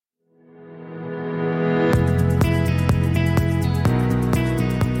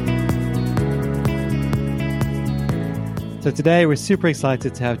So today we're super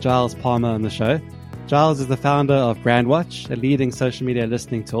excited to have Giles Palmer on the show. Giles is the founder of Brandwatch, a leading social media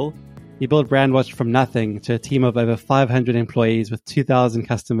listening tool. He built Brandwatch from nothing to a team of over 500 employees with 2,000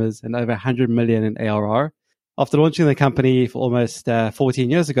 customers and over 100 million in ARR. After launching the company for almost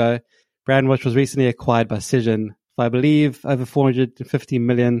 14 years ago, Brandwatch was recently acquired by Cision for, I believe, over $450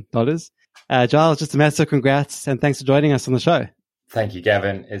 million. Giles, just a massive congrats and thanks for joining us on the show. Thank you,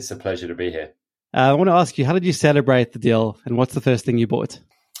 Gavin. It's a pleasure to be here. I want to ask you, how did you celebrate the deal and what's the first thing you bought?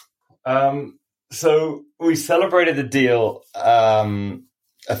 So we celebrated the deal. It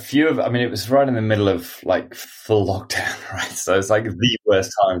was right in the middle of like full lockdown, right? So it's like the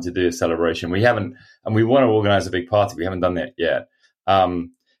worst time to do a celebration. We want to organize a big party. We haven't done that yet.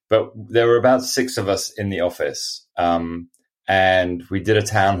 But there were about 6 of us in the office. And we did a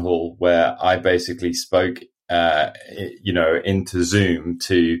town hall where I basically spoke, into Zoom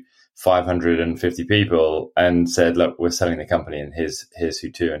to 550 people and said, look, we're selling the company and here's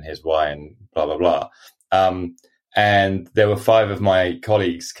who to and here's why and blah, blah, blah. And there were 5 of my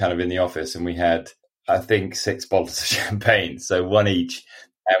colleagues kind of in the office and we had, I think, 6 bottles of champagne. So 1 each.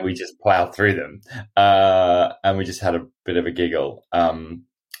 And we just plowed through them. And we just had a bit of a giggle.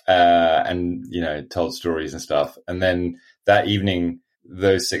 Told stories and stuff. And then that evening,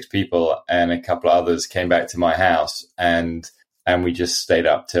 those 6 people and a couple of others came back to my house and we just stayed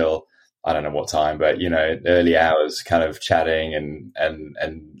up till, I don't know what time, but, early hours kind of chatting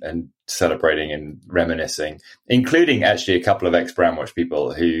and celebrating and reminiscing, including actually a couple of ex-Brandwatch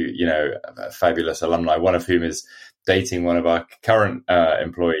people who, fabulous alumni, one of whom is dating one of our current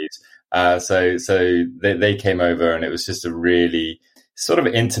employees. So they came over and it was just a really sort of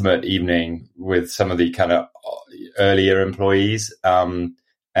intimate evening with some of the kind of earlier employees. And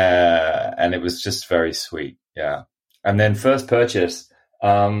it was just very sweet. Yeah. And then first purchase,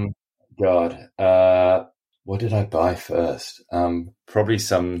 what did I buy first? Probably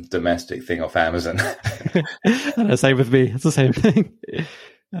some domestic thing off Amazon. Same with me. It's the same thing.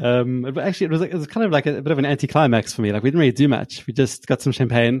 But actually, it was kind of like a bit of an anticlimax for me. Like we didn't really do much. We just got some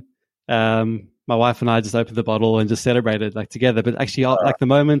champagne. My wife and I just opened the bottle and just celebrated like together. But actually, like the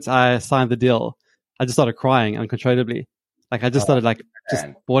moment I signed the deal, I just started crying uncontrollably. Like I just started just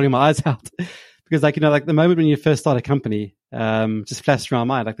bawling my eyes out. Because like the moment when you first start a company, just flashed through my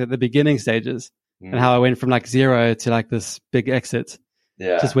mind, like the beginning stages and how I went from like 0 to like this big exit.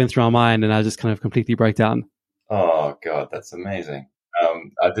 Yeah. Just went through my mind and I just kind of completely broke down. Oh God, that's amazing.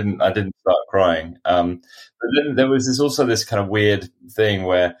 I didn't start crying. But then there was also this kind of weird thing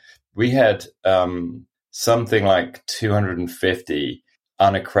where we had something like 250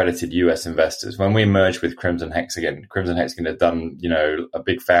 unaccredited US investors. When we merged with Crimson Hexagon had done, a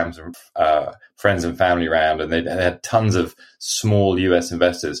big friends and family round, and they had tons of small US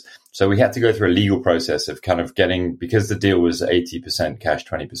investors. So we had to go through a legal process of kind of getting, because the deal was 80% cash,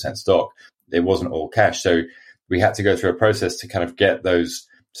 20% stock. It wasn't all cash. So we had to go through a process to kind of get those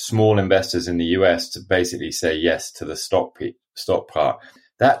small investors in the US to basically say yes to the stock part.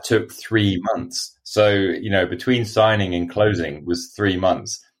 That took 3 months. So, between signing and closing was 3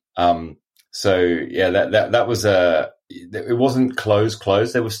 months. That was it wasn't closed.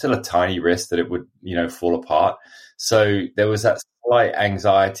 There was still a tiny risk that it would, fall apart. So there was that slight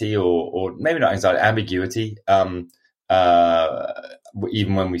anxiety or maybe not anxiety, ambiguity, even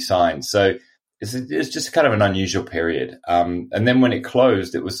when we signed. So it's just kind of an unusual period. And then when it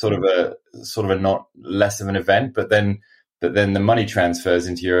closed, it was sort of a not less of an event, but then the money transfers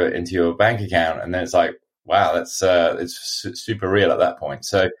into your bank account, and then it's like, wow, that's it's super real at that point.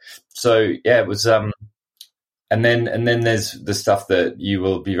 So yeah, it was. And then there's the stuff that you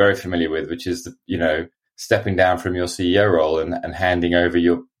will be very familiar with, which is stepping down from your CEO role and handing over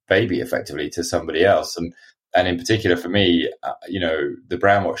your baby effectively to somebody else, and in particular for me, the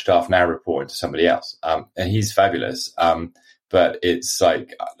Brandwatch staff now report to somebody else, and he's fabulous. But it's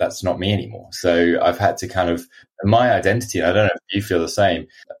like, that's not me anymore. So I've had to kind of, my identity, and I don't know if you feel the same,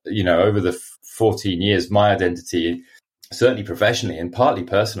 over the 14 years, my identity, certainly professionally and partly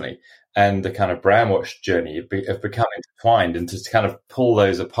personally, and the kind of Brandwatch journey have become intertwined, and to kind of pull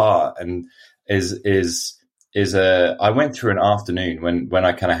those apart and I went through an afternoon when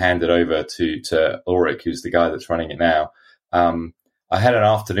I kind of handed over to Ulrich, who's the guy that's running it now. I had an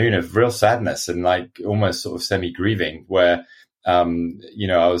afternoon of real sadness and like almost sort of semi-grieving where, I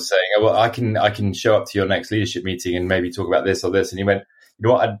was saying, well, I can show up to your next leadership meeting and maybe talk about this or this. And he went, you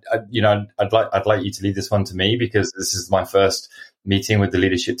know what, I'd like you to lead this one to me, because this is my first meeting with the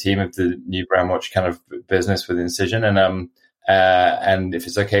leadership team of the new Brandwatch kind of business with Cision. And if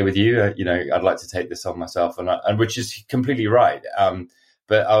it's okay with you, I'd like to take this on myself, and which is completely right.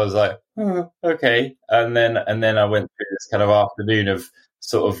 but I was like, oh, okay. And then I went through this kind of afternoon of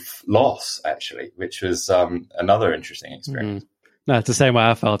sort of loss, actually, which was another interesting experience. No, it's the same way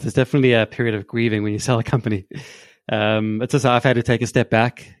I felt. It's definitely a period of grieving when you sell a company. It's just I've had to take a step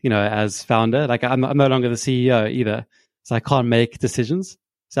back, as founder. Like I'm no longer the CEO either, so I can't make decisions.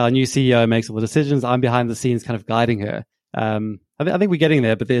 So our new CEO makes all the decisions. I'm behind the scenes, kind of guiding her. I think we're getting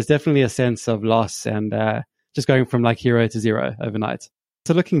there, but there's definitely a sense of loss and just going from like hero to zero overnight.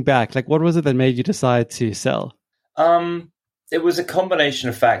 So looking back, like what was it that made you decide to sell? It was a combination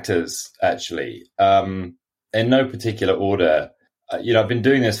of factors, actually, in no particular order. I've been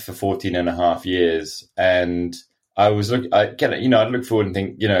doing this for 14 and a half years, and I'd look forward and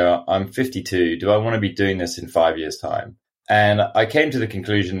think, I'm 52. Do I want to be doing this in 5 years' time? And I came to the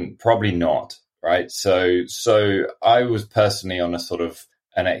conclusion, probably not, right? So I was personally on a sort of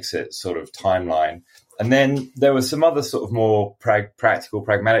an exit sort of timeline. And then there were some other sort of more practical,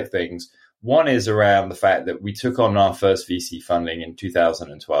 pragmatic things. One is around the fact that we took on our first VC funding in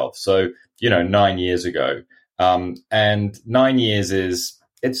 2012. So, 9 years ago. And 9 years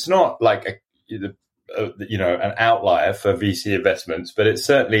it's not like an outlier for VC investments, but it's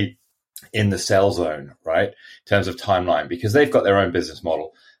certainly in the sell zone, right? In terms of timeline, because they've got their own business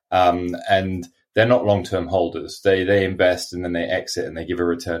model. And they're not long-term holders. They invest and then they exit and they give a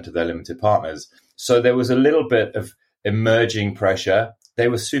return to their limited partners. So there was a little bit of emerging pressure. They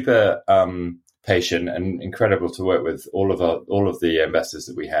were super patient and incredible to work with, all of the investors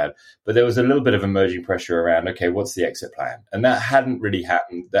that we had. But there was a little bit of emerging pressure around, okay, what's the exit plan? And that hadn't really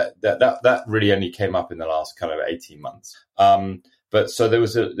happened. That really only came up in the last kind of 18 months. But so there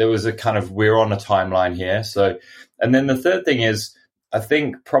was a kind of, we're on a timeline here. So, and then the third thing is, I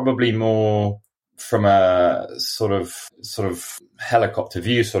think probably more from a sort of helicopter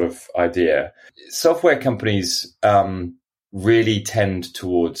view sort of idea, software companies really tend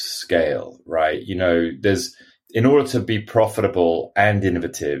towards scale, right? In order to be profitable and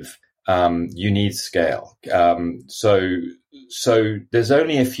innovative, you need scale. So there's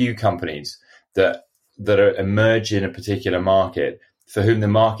only a few companies that emerge in a particular market for whom the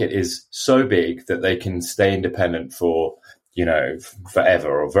market is so big that they can stay independent for forever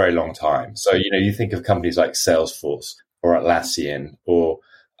or a very long time. So, you think of companies like Salesforce or Atlassian or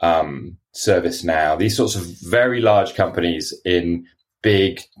ServiceNow, these sorts of very large companies in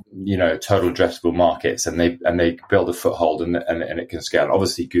big, total addressable markets, and they build a foothold and it can scale.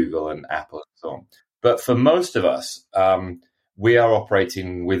 Obviously, Google and Apple and so on. But for most of us, we are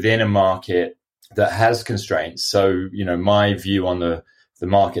operating within a market that has constraints. So, my view on the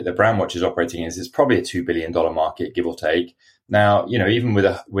market that Brandwatch is operating in is probably a $2 billion market, give or take. Now, even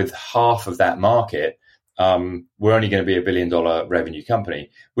with half of that market, we're only going to be $1 billion revenue company,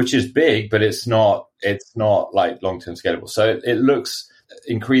 which is big, but it's not like long-term scalable. So it looks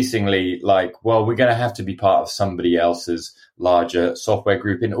increasingly like, well, we're going to have to be part of somebody else's larger software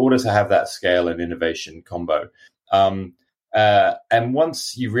group in order to have that scale and innovation combo. And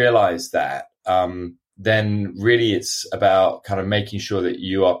once you realize that, then really it's about kind of making sure that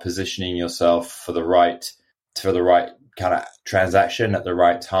you are positioning yourself for the right kind of transaction at the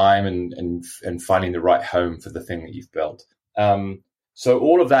right time and finding the right home for the thing that you've built. So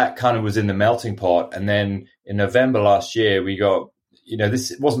all of that kind of was in the melting pot. And then in November last year, we got,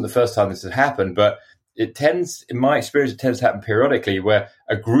 this wasn't the first time this had happened, but in my experience, it tends to happen periodically where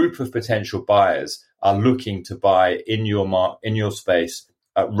a group of potential buyers are looking to buy in your space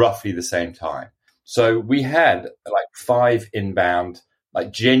at roughly the same time. So we had like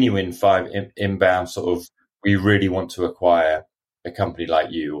genuine five inbound sort of, we really want to acquire a company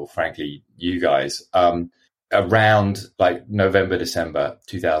like you, or frankly, you guys, around like November, December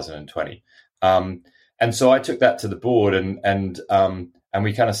 2020. And so I took that to the board and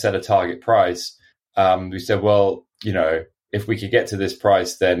we kind of set a target price. We said, well, if we could get to this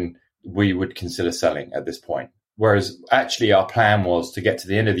price, then we would consider selling at this point. Whereas actually our plan was to get to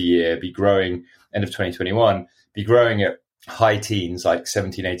the end of the year, be growing, end of 2021, be growing at high teens, like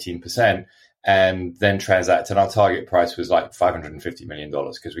 17, 18%, and then transact. And our target price was like $550 million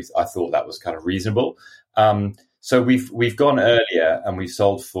because I thought that was kind of reasonable. So we've gone earlier and we've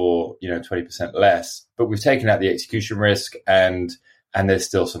sold for 20% less, but we've taken out the execution risk and there's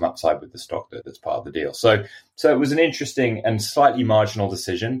still some upside with the stock that's part of the deal. So it was an interesting and slightly marginal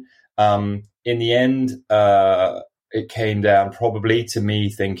decision. In the end, it came down probably to me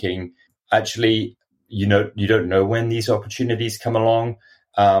thinking, actually, you don't know when these opportunities come along.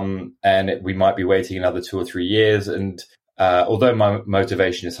 We might be waiting another 2 or 3 years. And although my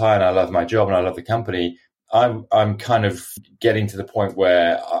motivation is high and I love my job and I love the company, I'm kind of getting to the point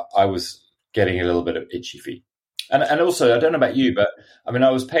where I was getting a little bit of itchy feet. And also, I don't know about you, but I mean,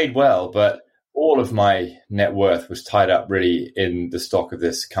 I was paid well, but all of my net worth was tied up really in the stock of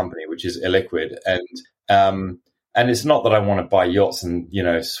this company, which is illiquid. And it's not that I want to buy yachts and,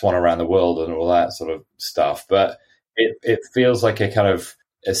 swan around the world and all that sort of stuff, but it feels like a kind of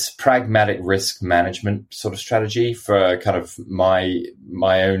a pragmatic risk management sort of strategy for kind of my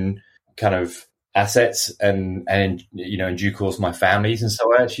own kind of assets and in due course my family's. And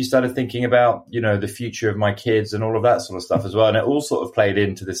so I actually started thinking about the future of my kids and all of that sort of stuff as well. And it all sort of played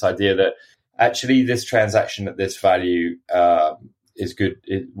into this idea that actually this transaction at this value is good.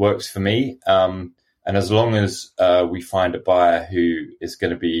 It works for me, and as long as we find a buyer who is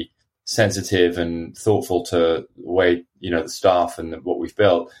going to be sensitive and thoughtful to the way the staff and what we've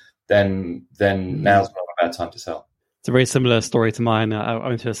built, then now's not a bad time to sell. It's a very similar story to mine. I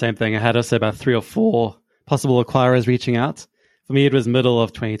went through the same thing. I had also about 3 or 4 possible acquirers reaching out. For me, it was middle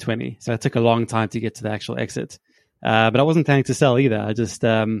of 2020. So it took a long time to get to the actual exit. But I wasn't planning to sell either. I just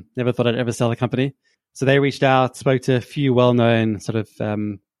never thought I'd ever sell the company. So they reached out, spoke to a few well-known sort of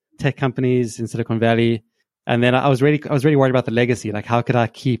tech companies in Silicon Valley. And then I was really worried about the legacy. Like, how could I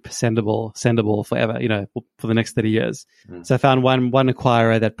keep Sendible forever, for the next 30 years? So I found one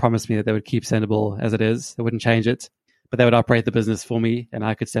acquirer that promised me that they would keep Sendible as it is. They wouldn't change it, but they would operate the business for me and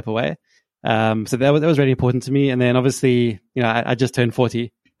I could step away. So that was really important to me. And then obviously, I just turned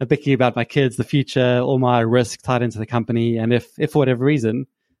 40. I'm thinking about my kids, the future, all my risk tied into the company. And if for whatever reason,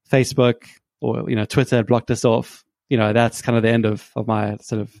 Facebook or, Twitter blocked us off, that's kind of the end of my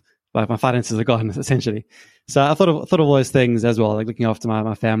sort of, like, my finances are gone essentially. So I thought of all those things as well, like looking after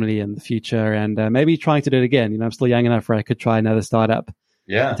my family and the future, and maybe trying to do it again. I'm still young enough where I could try another startup.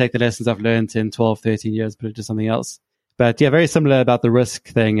 Yeah. And take the lessons I've learned in 12, 13 years, put it to something else. But yeah, very similar about the risk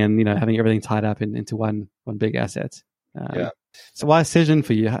thing and, having everything tied up into one big asset. So why Cision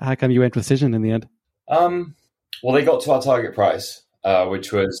for you? How come you went with Cision in the end? Well, they got to our target price,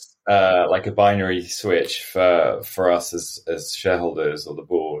 which was like a binary switch for us as shareholders or the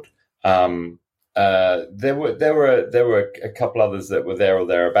board. There were a couple others that were there or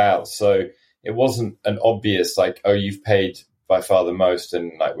thereabouts, so it wasn't an obvious like, oh, you've paid by far the most,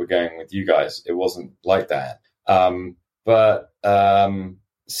 and like we're going with you guys. It wasn't like that. But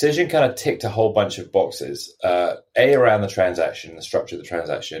Cision kind of ticked a whole bunch of boxes. Around the transaction, the structure of the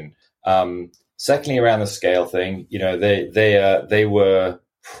transaction. Secondly, around the scale thing. They were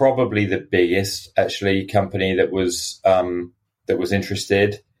probably the biggest actually company that was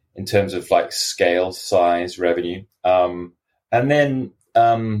interested in terms of like scale, size, revenue. And then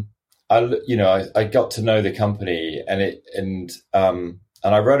I got to know the company and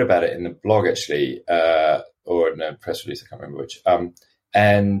I wrote about it in the blog actually, or in a press release, I can't remember which.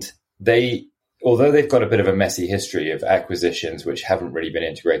 And although they've got a bit of a messy history of acquisitions which haven't really been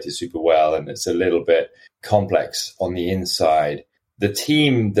integrated super well, and it's a little bit complex on the inside, the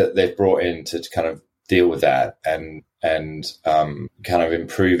team that they've brought in to kind of deal with that and kind of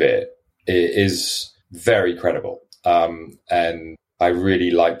improve it is very credible. And I really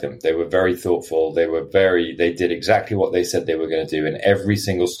liked them. They were very thoughtful. They did exactly what they said they were going to do in every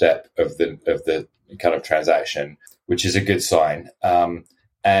single step of the kind of transaction, which is a good sign.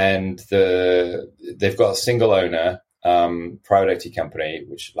 And they've got a single owner, private equity company,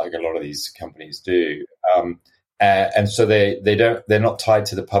 which like a lot of these companies do. And so they're not tied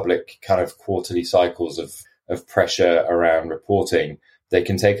to the public kind of quarterly cycles of pressure around reporting. They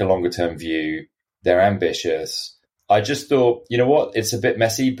can take a longer term view. They're ambitious. I just thought, you know what, it's a bit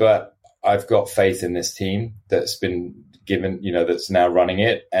messy, but I've got faith in this team that's been given, that's now running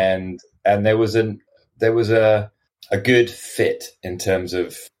it. And there was a good fit in terms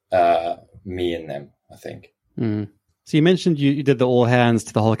of me and them, I think. So you mentioned you did the all hands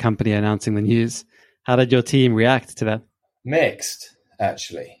to the whole company announcing the news. How did your team react to that? Mixed,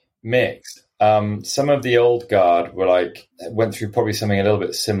 actually. Mixed. Some of the old guard went through probably something a little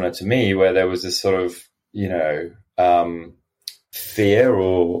bit similar to me, where there was this sort of, fear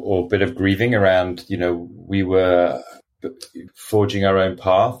or bit of grieving around, we were forging our own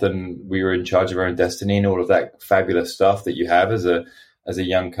path and we were in charge of our own destiny and all of that fabulous stuff that you have as a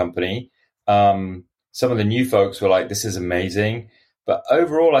young company. Some of the new folks were like, this is amazing. But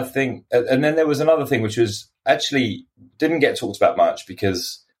overall, I think, and then there was another thing, which was actually didn't get talked about much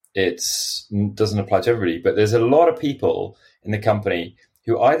because it doesn't apply to everybody, but there's a lot of people in the company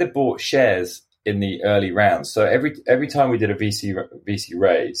who either bought shares in the early rounds. So every time we did a VC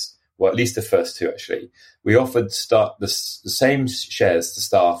raise, well, at least the first two actually, we offered the same shares to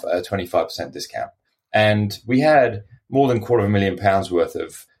staff at a 25% discount. And we had more than £250,000 worth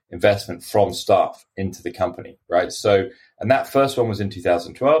of investment from staff into the company, right? So, And that first one was in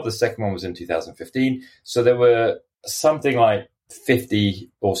 2012. The second one was in 2015. So there were something like 50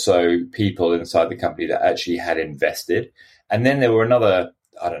 or so people inside the company that actually had invested. And then there were another,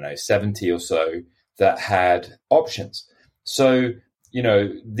 70 or so that had options. So,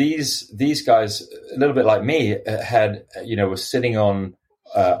 these guys, a little bit like me, had, were sitting on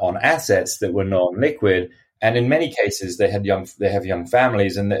assets that were non-liquid. And in many cases, they have young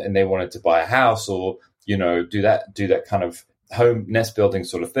families and they wanted to buy a house or, do that kind of home nest building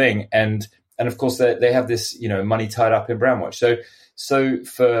sort of thing. And of course, they have this, money tied up in Brandwatch. So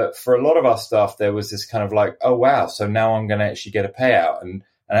for a lot of our stuff, there was this kind of like, oh, wow. So now I'm going to actually get a payout. And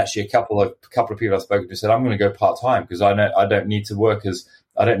actually a couple of people I've spoken to said, I'm going to go part-time because I don't need to work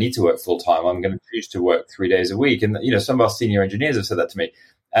full-time. I'm going to choose to work 3 days a week. And, some of our senior engineers have said that to me.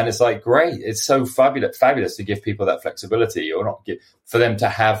 And it's like, great. It's so fabulous to give people that flexibility for them to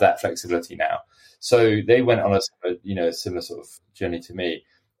have that flexibility now. So they went on a similar sort of journey to me.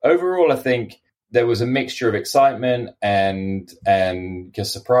 Overall, I think there was a mixture of excitement and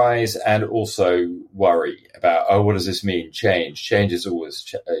just surprise and also worry about, what does this mean? Change is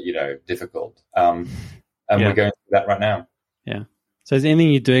always, difficult. And we're going through that right now. Yeah. So is there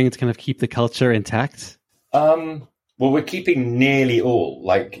anything you're doing to kind of keep the culture intact? Well, we're keeping nearly all,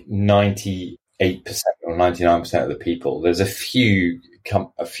 like 98% or 99% of the people. There's a few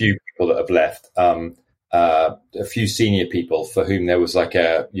people that have left, a few senior people for whom there was like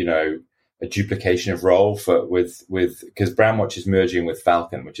a duplication of role because Brandwatch is merging with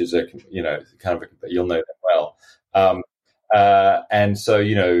Falcon, which is you'll know them well. And so,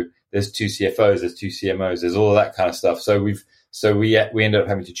 there's two CFOs, there's two CMOs, there's all of that kind of stuff. So we ended up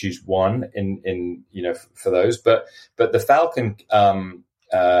having to choose one in for those, but the Falcon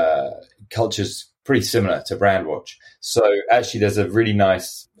culture's pretty similar to Brandwatch. So actually, there's a really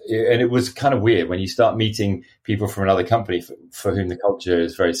nice, and it was kind of weird when you start meeting people from another company for whom the culture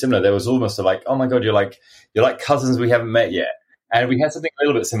is very similar. There was almost like, oh my God, you're like cousins we haven't met yet. And we had something a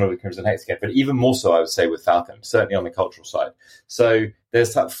little bit similar with Crimson Hexagon, but even more so, I would say, with Falcon, certainly on the cultural side. So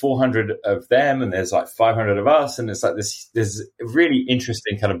there's like 400 of them and there's like 500 of us. And it's like there's a really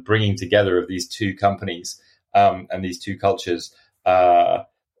interesting kind of bringing together of these two companies and these two cultures.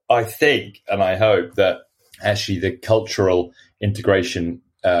 I think, and I hope that actually the cultural integration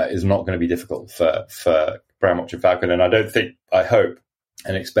is not going to be difficult for Brandwatch and Falcon. And I hope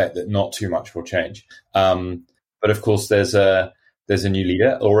and expect that not too much will change. But of course, there's a new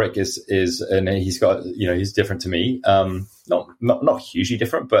leader. Ulrich is, and he's got, he's different to me. Not hugely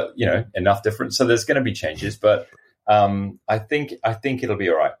different, but enough different. So there's going to be changes, but I think it'll be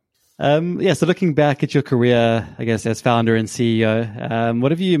all right. So looking back at your career, I guess as founder and CEO,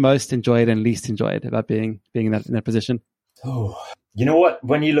 what have you most enjoyed and least enjoyed about being in that position? Oh, you know what?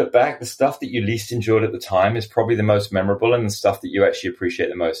 When you look back, the stuff that you least enjoyed at the time is probably the most memorable and the stuff that you actually appreciate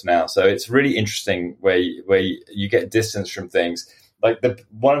the most now. So it's really interesting where you get distance from things. Like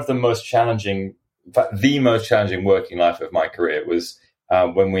one of the most challenging, in fact, the most challenging working life of my career was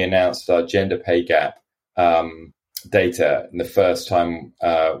when we announced our gender pay gap data. And the first time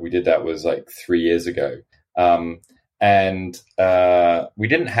we did that was like 3 years ago. And we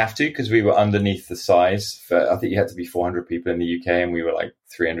didn't have to because we were underneath the size. I think you had to be 400 people in the UK, and we were like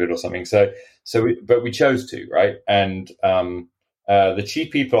 300 or something. But we chose to, right? And the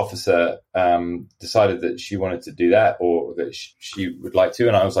chief people officer decided that she wanted to do that, or that she would like to,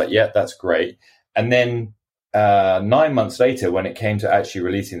 and I was like, yeah, that's great. And then 9 months later, when it came to actually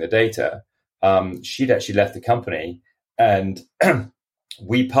releasing the data, she'd actually left the company, and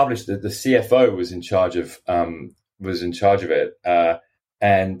we published the CFO was in charge of it,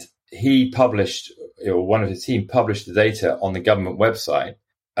 and he published, or one of his team published the data on the government website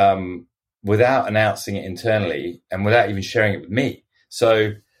without announcing it internally and without even sharing it with me.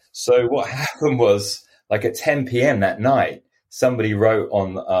 So what happened was, like at 10 p.m. that night, somebody wrote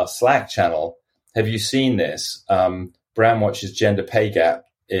on our Slack channel, "Have you seen this? Brandwatch's gender pay gap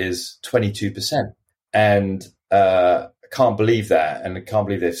is 22%, and I can't believe that, and I can't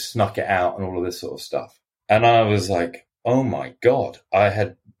believe they've snuck it out and all of this sort of stuff." And I was like, oh my God, I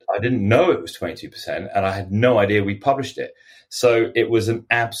didn't know it was 22%, and I had no idea we published it. So it was an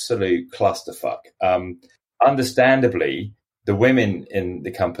absolute clusterfuck. Understandably, the women in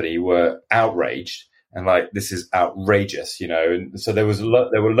the company were outraged and like, this is outrageous, And so there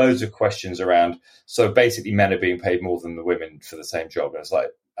were loads of questions around. So basically, men are being paid more than the women for the same job. And it's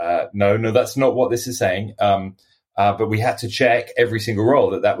like, no, that's not what this is saying. But we had to check every single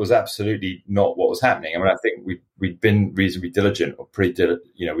role that was absolutely not what was happening. I mean, I think we'd been reasonably diligent, or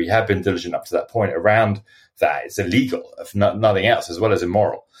we have been diligent up to that point around that. It's illegal, if nothing else, as well as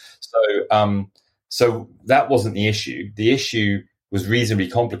immoral. So that wasn't the issue. The issue was reasonably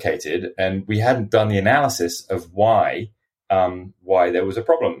complicated, and we hadn't done the analysis of why there was a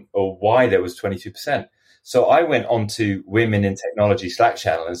problem or why there was 22%. So I went on to Women in Technology Slack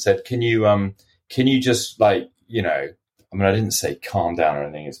channel and said, can you just like, I didn't say calm down or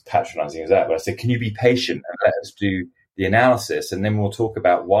anything as patronizing as that, but I said, can you be patient and let us do the analysis, and then we'll talk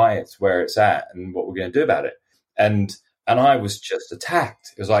about why it's where it's at and what we're going to do about it. And I was just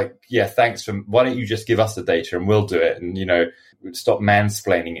attacked. It was like, yeah, thanks. Why don't you just give us the data and we'll do it? And, stop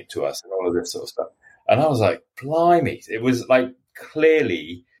mansplaining it to us and all of this sort of stuff. And I was like, blimey. It was like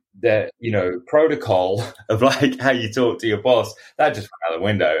clearly the, protocol of like how you talk to your boss, that just went out the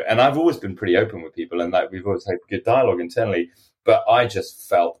window. And I've always been pretty open with people, and like we've always had good dialogue internally, but I just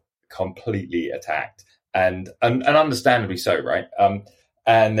felt completely attacked and understandably so. Right.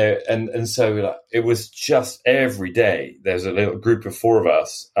 And so it was just every day. There's a little group of 4 of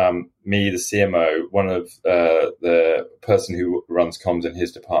us, me, the CMO, one of the person who runs comms in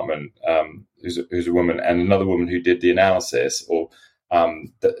his department, who's a woman, and another woman who did the analysis or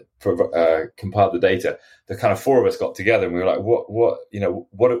compiled the data. The kind of 4 of us got together, and we were like, what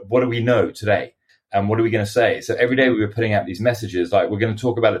do we know today, and what are we going to say? So every day we were putting out these messages like, we're going to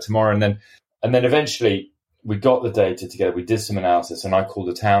talk about it tomorrow, and then eventually we got the data together. We did some analysis, and I called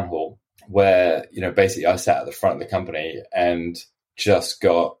a town hall where, basically I sat at the front of the company and just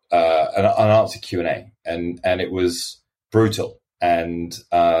got an unanswered Q&A, and it was brutal. And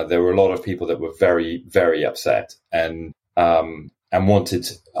there were a lot of people that were very, very upset and wanted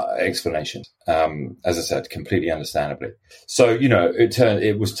explanations. As I said, completely understandably. So, it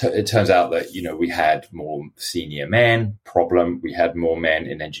turns out that, we had more senior men problem. We had more men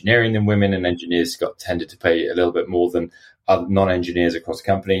in engineering than women, and engineers tended to pay a little bit more than other non-engineers across the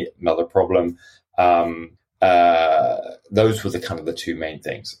company. Another problem. Those were the 2 main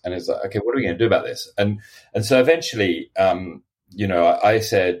things. And it's like, okay, what are we going to do about this? And so eventually, I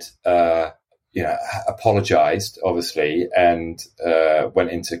said, apologized, obviously, and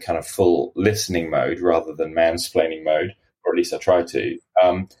went into kind of full listening mode rather than mansplaining mode, or at least I tried to.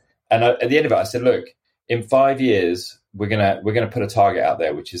 And at the end of it, I said, look, in 5 years, we're gonna put a target out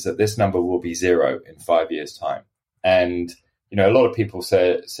there, which is that this number will be 0 in 5 years' time. And a lot of people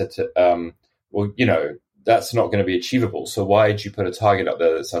said that's not going to be achievable. So why did you put a target up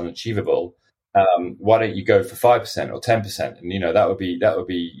there that's unachievable? Why don't you go for 5% or 10%? And, that would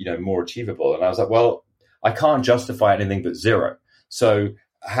be, more achievable. And I was like, well, I can't justify anything but 0. So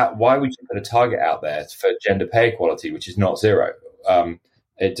why would you put a target out there for gender pay equality, which is not 0?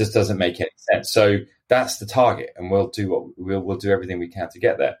 It just doesn't make any sense. So that's the target, and we'll do everything we can to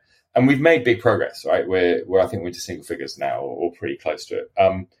get there. And we've made big progress, right? We're I think we're into single figures now, or pretty close to it.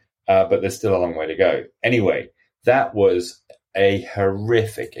 But there's still a long way to go. Anyway, that was a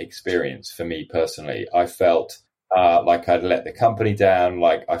horrific experience for me personally. I felt like I'd let the company down.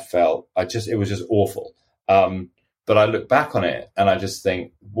 Like it was just awful. But I look back on it and I just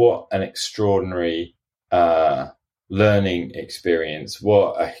think, what an extraordinary learning experience!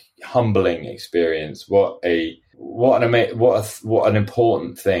 What a humbling experience! What an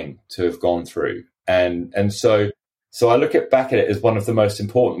important thing to have gone through. And so I look back at it as one of the most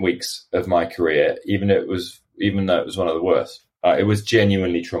important weeks of my career, even though it was one of the worst. It was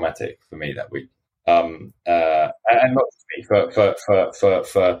genuinely traumatic for me that week, and not just me, for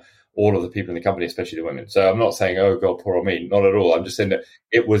all of the people in the company, especially the women. So I'm not saying, oh God, poor old me, not at all. I'm just saying that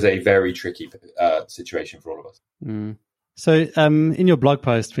it was a very tricky situation for all of us. Mm. So in your blog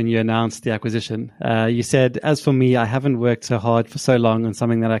post, when you announced the acquisition, you said, as for me, I haven't worked so hard for so long on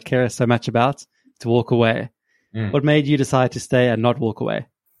something that I care so much about to walk away. What made you decide to stay and not walk away?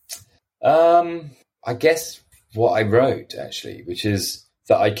 I guess what I wrote, actually, which is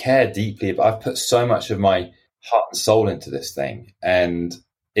that I care deeply. I've put so much of my heart and soul into this thing, and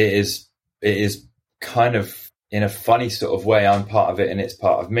it is kind of, in a funny sort of way, I'm part of it and it's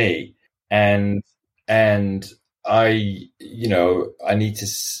part of me. And I need to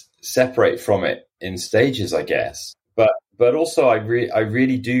separate from it in stages, I guess. But also I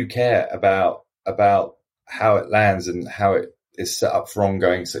really do care about how it lands and how it is set up for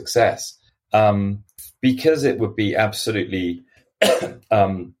ongoing success. Because it would be absolutely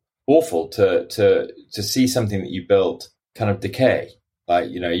awful to see something that you built kind of decay. Like,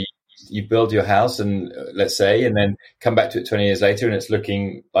 you build your house, and let's say, and then come back to it 20 years later and it's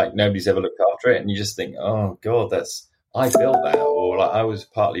looking like nobody's ever looked after it. And you just think, oh God, I built that, or like I was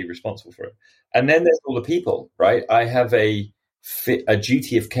partly responsible for it. And then there's all the people, right? I have a a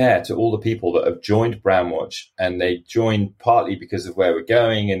duty of care to all the people that have joined Brandwatch, and they joined partly because of where we're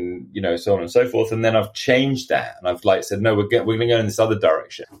going, and so on and so forth. And then I've changed that, and I've said, no, we're going to go in this other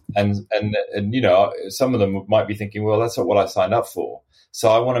direction. And some of them might be thinking, well, that's not what I signed up for. So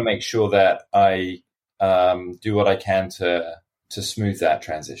I want to make sure that I do what I can to smooth that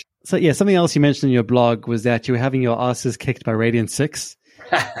transition. So yeah, something else you mentioned in your blog was that you were having your asses kicked by Radiant 6.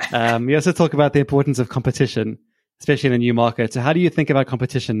 You also talk about the importance of competition, especially in a new market. So how do you think about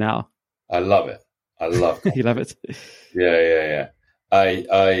competition now? I love it. I love it. You love it. Yeah.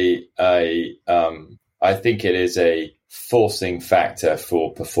 I think it is a forcing factor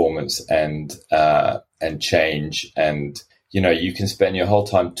for performance and change. And you can spend your whole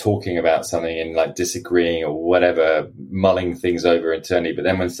time talking about something and disagreeing or whatever, mulling things over internally. But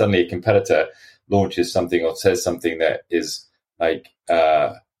then when suddenly a competitor launches something or says something that is a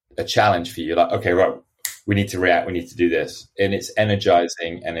challenge for you, okay, right, we need to react, we need to do this. And it's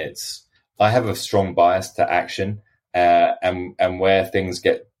energizing, and I have a strong bias to action, and where things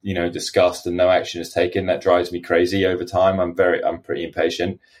get, discussed and no action is taken, that drives me crazy over time. I'm pretty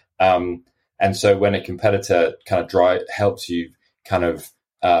impatient. And so when a competitor kind of helps you kind of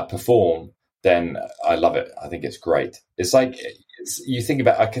perform, then I love it. I think it's great. It's I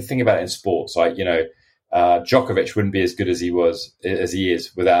can think about it in sports, Djokovic wouldn't be as good as he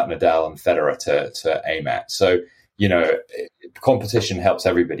is without Nadal and Federer to aim at. So, competition helps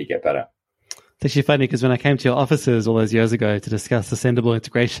everybody get better. It's actually funny because when I came to your offices all those years ago to discuss the Sendable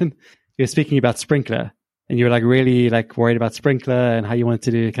integration, you were speaking about Sprinklr, and you were really worried about Sprinklr and how you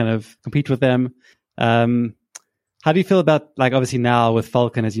wanted to kind of compete with them. How do you feel about obviously now with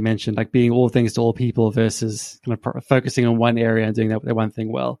Falcon, as you mentioned, being all things to all people versus kind of focusing on one area and doing that one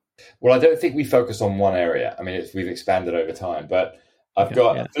thing well? Well, I don't think we focus on one area. I mean, we've expanded over time, but I've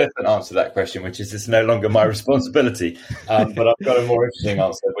got a flippant answer to that question, which is it's no longer my responsibility. But I've got a more interesting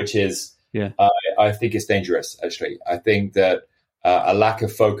answer, which is I think it's dangerous, actually. I think that a lack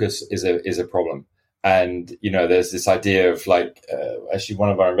of focus is a problem. And, there's this idea of actually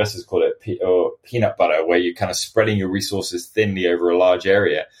one of our investors called it peanut butter, where you're kind of spreading your resources thinly over a large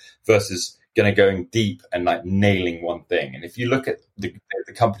area versus going deep and nailing one thing. And if you look at the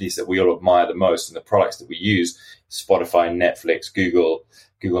companies that we all admire the most and the products that we use, Spotify, Netflix, Google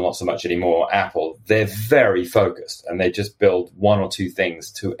not so much anymore, Apple, they're very focused, and they just build one or two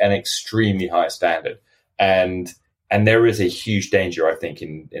things to an extremely high standard. And there is a huge danger, I think,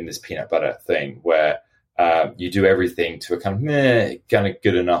 in this peanut butter thing where you do everything to a kind of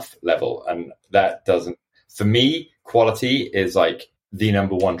good enough level. And that doesn't, for me, quality is the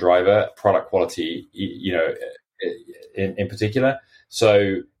number one driver, product quality, in particular.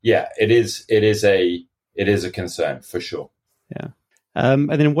 So yeah, it is a concern for sure. Yeah. And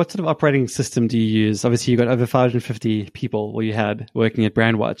then what sort of operating system do you use? Obviously, you've got over 550 people, or you had, working at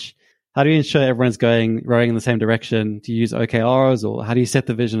Brandwatch. How do you ensure everyone's rowing in the same direction? Do you use OKRs, or how do you set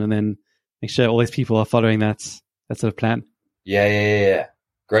the vision and then make sure all these people are following that sort of plan? Yeah.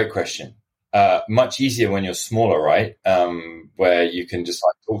 Great question. Much easier when you're smaller, right? Where you can just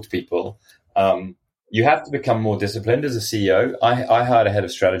talk to people. You have to become more disciplined as a CEO. I hired a head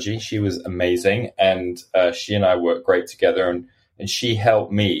of strategy. She was amazing, and she and I worked great together, and she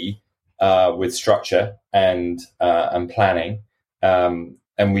helped me with structure and planning.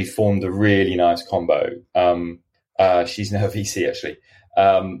 And we formed a really nice combo. She's now a VC, actually.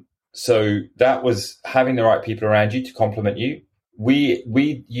 So that was having the right people around you to complement you.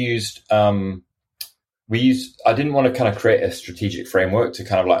 We used, I didn't want to kind of create a strategic framework to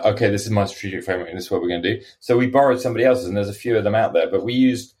kind of okay, this is my strategic framework and this is what we're going to do. So we borrowed somebody else's, and there's a few of them out there, but we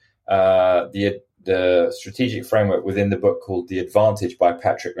used the strategic framework within the book called The Advantage by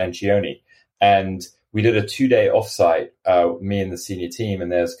Patrick Lencioni. And we did a 2-day offsite, me and the senior team, and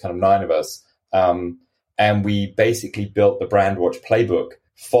there's kind of 9 of us. And we basically built the Brandwatch playbook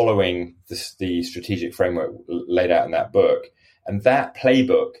following the strategic framework laid out in that book. And that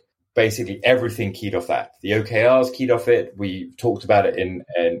playbook, basically everything keyed off that. The OKRs keyed off it. We talked about it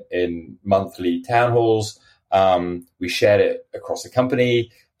in monthly town halls. We shared it across the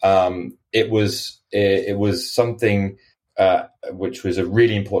company. It was something which was a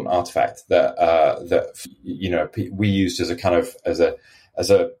really important artifact that we used as a kind of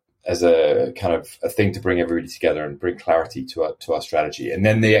a thing to bring everybody together and bring clarity to our strategy. And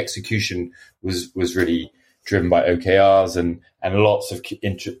then the execution was really driven by OKRs and lots of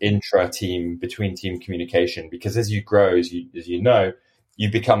intra-team, between-team communication. Because as you grow, as you know,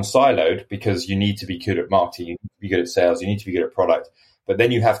 you become siloed because you need to be good at marketing, you need to be good at sales, you need to be good at product. But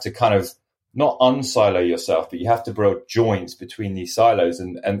then you have to kind of not unsilo yourself, but you have to build joints between these silos.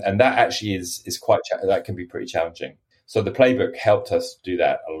 And that actually is quite, that can be pretty challenging. So the playbook helped us do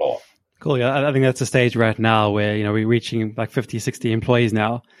that a lot. Cool. Yeah, I think that's a stage right now where, we're reaching like 50, 60 employees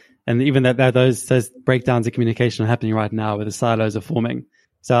now. And even those breakdowns of communication are happening right now where the silos are forming.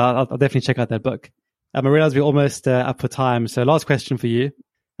 So I'll definitely check out that book. I realize we're almost up for time. So last question for you.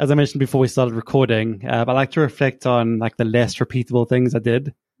 As I mentioned before we started recording, I like to reflect on like the less repeatable things I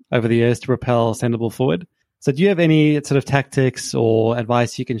did over the years to propel Sendable forward. So do you have any sort of tactics or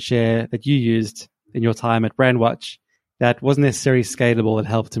advice you can share that you used in your time at Brandwatch that wasn't necessarily scalable that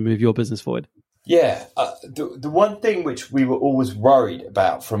helped to move your business forward? Yeah, the one thing which we were always worried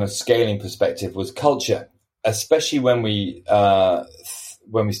about from a scaling perspective was culture, especially when we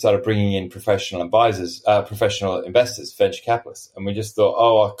started bringing in professional advisors, professional investors, venture capitalists, and we just thought,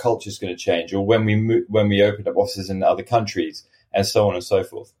 our culture is going to change, or when we opened up offices in other countries, and so on and so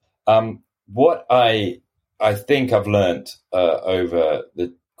forth. What I think I've learned over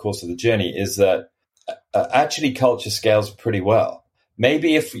the course of the journey is that actually culture scales pretty well.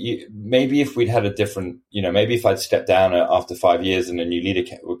 Maybe if we'd had a different, maybe if I'd stepped down after 5 years and a new leader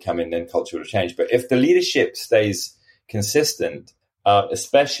would come in, then culture would have changed. But if the leadership stays consistent,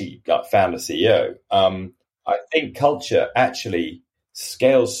 especially founder CEO, I think culture actually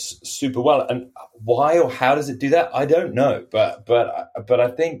scales super well. And why or how does it do that? I don't know. But I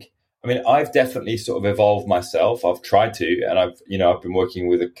think, I've definitely sort of evolved myself. I've tried to, and I've been working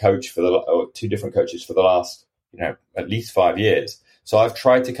with a coach two different coaches for the last, at least 5 years. So I've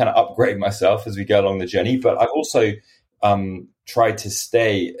tried to kind of upgrade myself as we go along the journey, but I've also tried to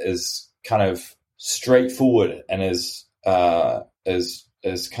stay as kind of straightforward and as kind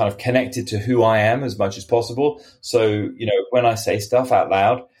of connected to who I am as much as possible. So, when I say stuff out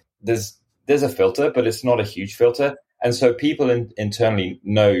loud, there's a filter, but it's not a huge filter. And so people internally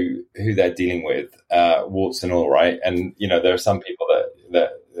know who they're dealing with, warts and all, right? And, there are some people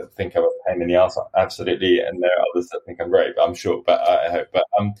that think I'm a pain in the ass, absolutely, and there are others that think I'm great, I'm sure, but I hope.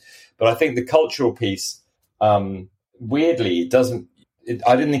 But I think the cultural piece, weirdly,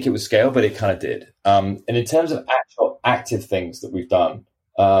 I didn't think it would scale, but it kind of did. And in terms of actual active things that we've done,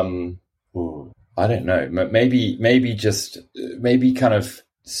 I don't know, maybe kind of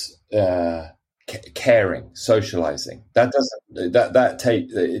caring, socializing.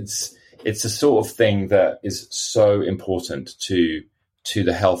 It's the sort of thing that is so important to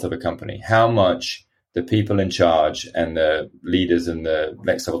the health of a company. How much the people in charge and the leaders and the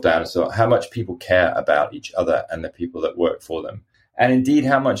next level down, so how much people care about each other and the people that work for them, and indeed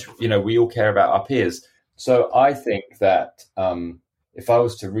how much we all care about our peers. So I think that if I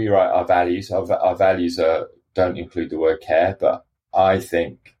was to rewrite our values don't include the word care, but I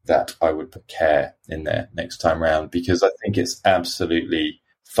think that I would put care in there next time round, because I think it's absolutely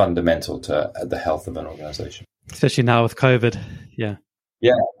fundamental to the health of an organization. Especially now with COVID. Yeah,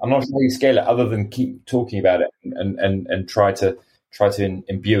 I'm not sure how you scale it other than keep talking about it and try to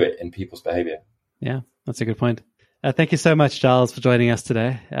imbue it in people's behavior. Yeah, that's a good point. Thank you so much, Giles, for joining us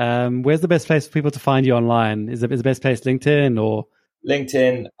today. Where's the best place for people to find you online? Is the best place LinkedIn or?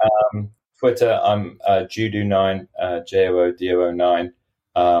 LinkedIn, Twitter, I'm Joodo9, JOODO9.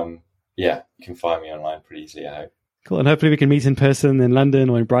 Yeah, you can find me online pretty easily, I hope. Cool, and hopefully we can meet in person in London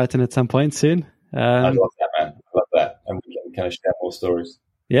or in Brighton at some point soon. I'd love that, man. I love that. And we can kind of share more stories.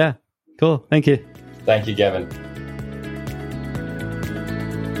 Yeah, cool. Thank you. Thank you, Gavin.